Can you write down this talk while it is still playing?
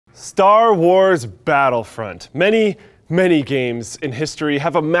Star Wars Battlefront. Many games in history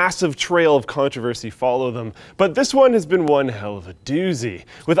have a massive trail of controversy follow them, but this one has been one hell of a doozy.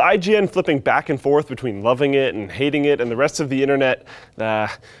 With IGN flipping back and forth between loving it and hating it and the rest of the internet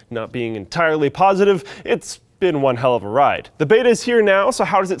not being entirely positive, it's been one hell of a ride. The beta is here now, so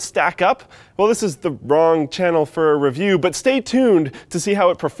how does it stack up? Well, this is the wrong channel for a review, but stay tuned to see how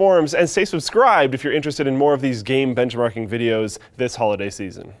it performs and stay subscribed if you're interested in more of these game benchmarking videos this holiday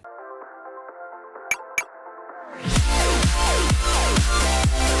season.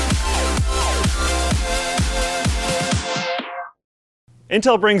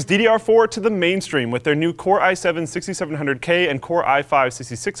 Intel brings DDR4 to the mainstream with their new Core i7-6700K and Core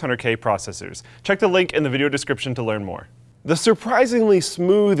i5-6600K processors. Check the link in the video description to learn more. The surprisingly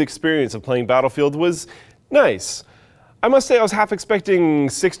smooth experience of playing Battlefield was nice. I must say I was half expecting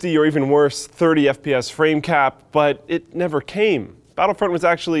 60 or even worse 30 FPS frame cap, but it never came. Battlefront was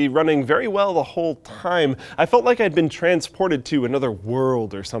actually running very well the whole time. I felt like I'd been transported to another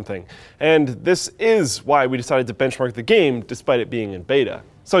world or something. And this is why we decided to benchmark the game despite it being in beta.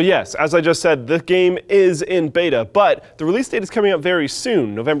 So yes, as I just said, the game is in beta, but the release date is coming up very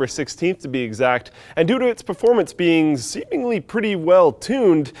soon, November 16th to be exact, and due to its performance being seemingly pretty well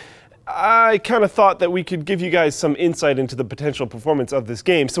tuned, I kind of thought that we could give you guys some insight into the potential performance of this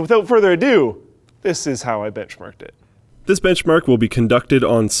game. So without further ado, this is how I benchmarked it. This benchmark will be conducted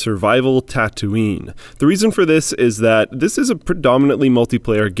on Survival Tatooine. The reason for this is that this is a predominantly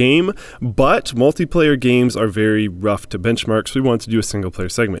multiplayer game, but multiplayer games are very rough to benchmark, so we wanted to do a single player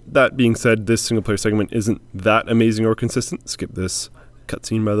segment. That being said, this single player segment isn't that amazing or consistent. Skip this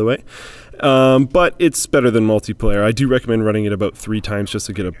cutscene, by the way. But it's better than multiplayer. I do recommend running it about 3 times just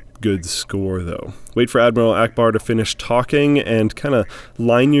to get a good score, though. Wait for Admiral Akbar to finish talking and kind of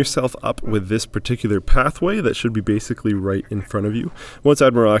line yourself up with this particular pathway that should be basically right in front of you. Once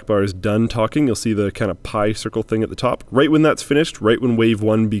Admiral Akbar is done talking, you'll see the kind of pie circle thing at the top. Right when that's finished, right when wave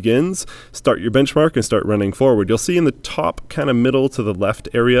 1 begins, start your benchmark and start running forward. You'll see in the top kind of middle to the left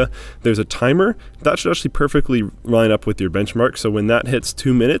area, there's a timer. That should actually perfectly line up with your benchmark, so when that hits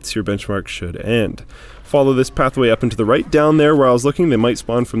 2 minutes, your benchmark should end. Follow this pathway up and to the right. Down there where I was looking, they might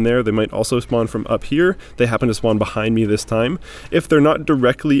spawn from there. They might also spawn from up here. They happen to spawn behind me this time. If they're not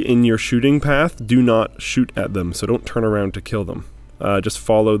directly in your shooting path, do not shoot at them, so don't turn around to kill them. Just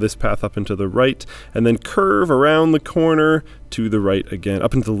follow this path up and to the right, and then curve around the corner to the right again.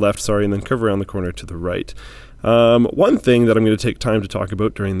 Up and to the left, sorry, and then curve around the corner to the right. One thing that I'm going to take time to talk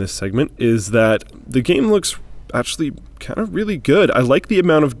about during this segment is that the game looks actually kind of really good. I like the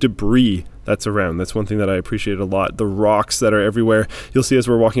amount of debris that's around. That's one thing that I appreciate a lot. The rocks that are everywhere. You'll see as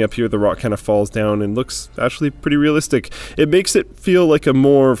we're walking up here, the rock kind of falls down and looks actually pretty realistic. It makes it feel like a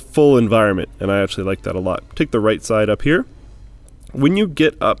more full environment, and I actually like that a lot. Take the right side up here. When you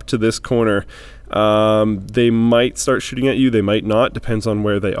get up to this corner, they might start shooting at you, they might not, depends on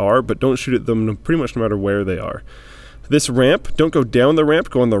where they are, but don't shoot at them pretty much no matter where they are. This ramp, don't go down the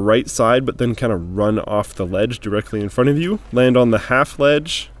ramp, go on the right side, but then kind of run off the ledge directly in front of you. Land on the half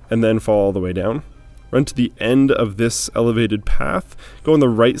ledge, and then fall all the way down. Run to the end of this elevated path, go on the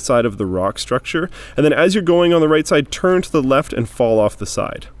right side of the rock structure, and then as you're going on the right side, turn to the left and fall off the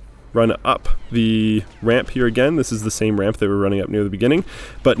side. Run up the ramp here again. This is the same ramp they were running up near the beginning,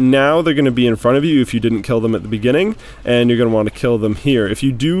 but now they're going to be in front of you if you didn't kill them at the beginning, and you're going to want to kill them here. If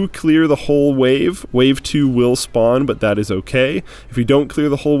you do clear the whole wave, wave 2 will spawn, but that is okay. If you don't clear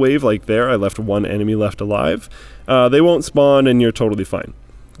the whole wave, like there, I left 1 enemy left alive, they won't spawn and you're totally fine.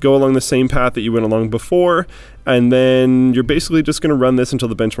 Go along the same path that you went along before, and then you're basically just going to run this until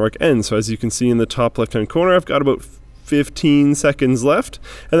the benchmark ends. So as you can see in the top left-hand corner, I've got about 15 seconds left,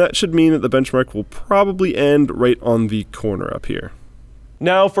 and that should mean that the benchmark will probably end right on the corner up here.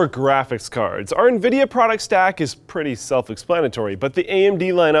 Now for graphics cards. Our NVIDIA product stack is pretty self-explanatory, but the AMD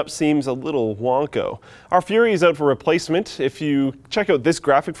lineup seems a little wonko. Our Fury is out for replacement. If you check out this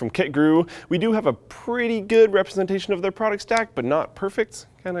graphic from KitGuru, we do have a pretty good representation of their product stack, but not perfect.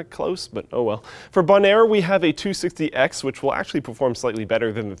 Kind of close, but oh well. For Bonaire, we have a 260X, which will actually perform slightly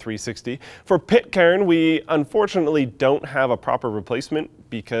better than the 360. For Pitcairn, we unfortunately don't have a proper replacement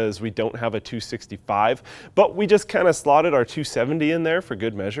because we don't have a 265, but we just kind of slotted our 270 in there for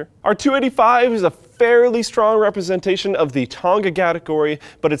good measure. Our 285 is a fairly strong representation of the Tonga category,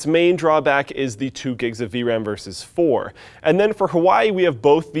 but its main drawback is the 2 gigs of VRAM versus 4. And then for Hawaii, we have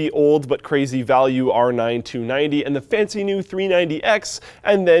both the old but crazy value R9 290 and the fancy new 390X,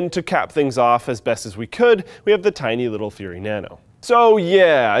 and then to cap things off as best as we could, we have the tiny little Fury Nano. So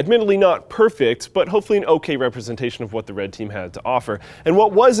yeah, admittedly not perfect, but hopefully an okay representation of what the red team had to offer. And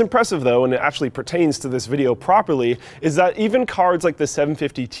what was impressive though, and it actually pertains to this video properly, is that even cards like the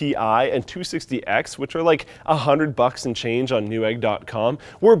 750 Ti and 260X, which are like $100 and change on Newegg.com,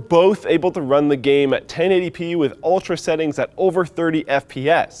 were both able to run the game at 1080p with ultra settings at over 30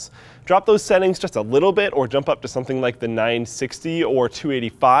 FPS. Drop those settings just a little bit or jump up to something like the 960 or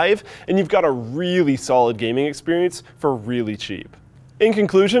 285, and you've got a really solid gaming experience for really cheap. In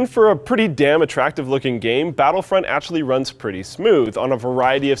conclusion, for a pretty damn attractive looking game, Battlefront actually runs pretty smooth on a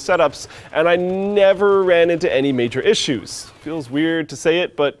variety of setups, and I never ran into any major issues. Feels weird to say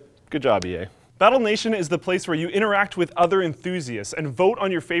it, but good job, EA. Battle Nation is the place where you interact with other enthusiasts and vote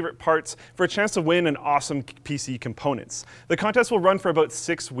on your favorite parts for a chance to win an awesome PC components. The contest will run for about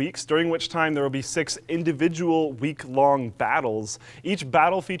 6 weeks, during which time there will be 6 individual week-long battles. Each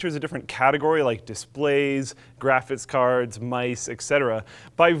battle features a different category like displays, graphics cards, mice, etc.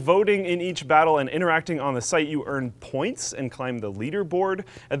 By voting in each battle and interacting on the site, you earn points and climb the leaderboard.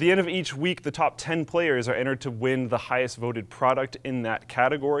 At the end of each week, the top 10 players are entered to win the highest voted product in that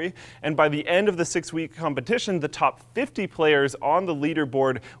category. And by the end of the 6-week competition, the top 50 players on the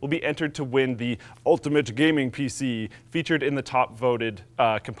leaderboard will be entered to win the Ultimate Gaming PC, featured in the top voted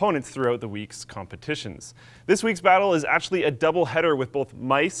components throughout the week's competitions. This week's battle is actually a double header with both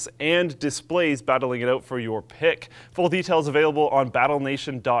mice and displays battling it out for your pick. Full details available on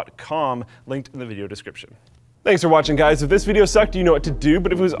battlenation.com, linked in the video description. Thanks for watching, guys. If this video sucked, you know what to do,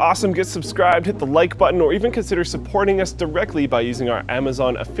 but if it was awesome, get subscribed, hit the like button, or even consider supporting us directly by using our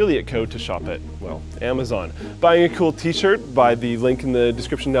Amazon affiliate code to shop at, well, Amazon. Buying a cool t-shirt by the link in the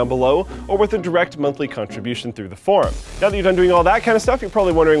description down below, or with a direct monthly contribution through the forum. Now that you're done doing all that kind of stuff, you're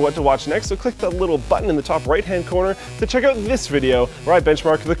probably wondering what to watch next, so click that little button in the top right-hand corner to check out this video where I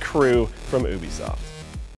benchmark the crew from Ubisoft.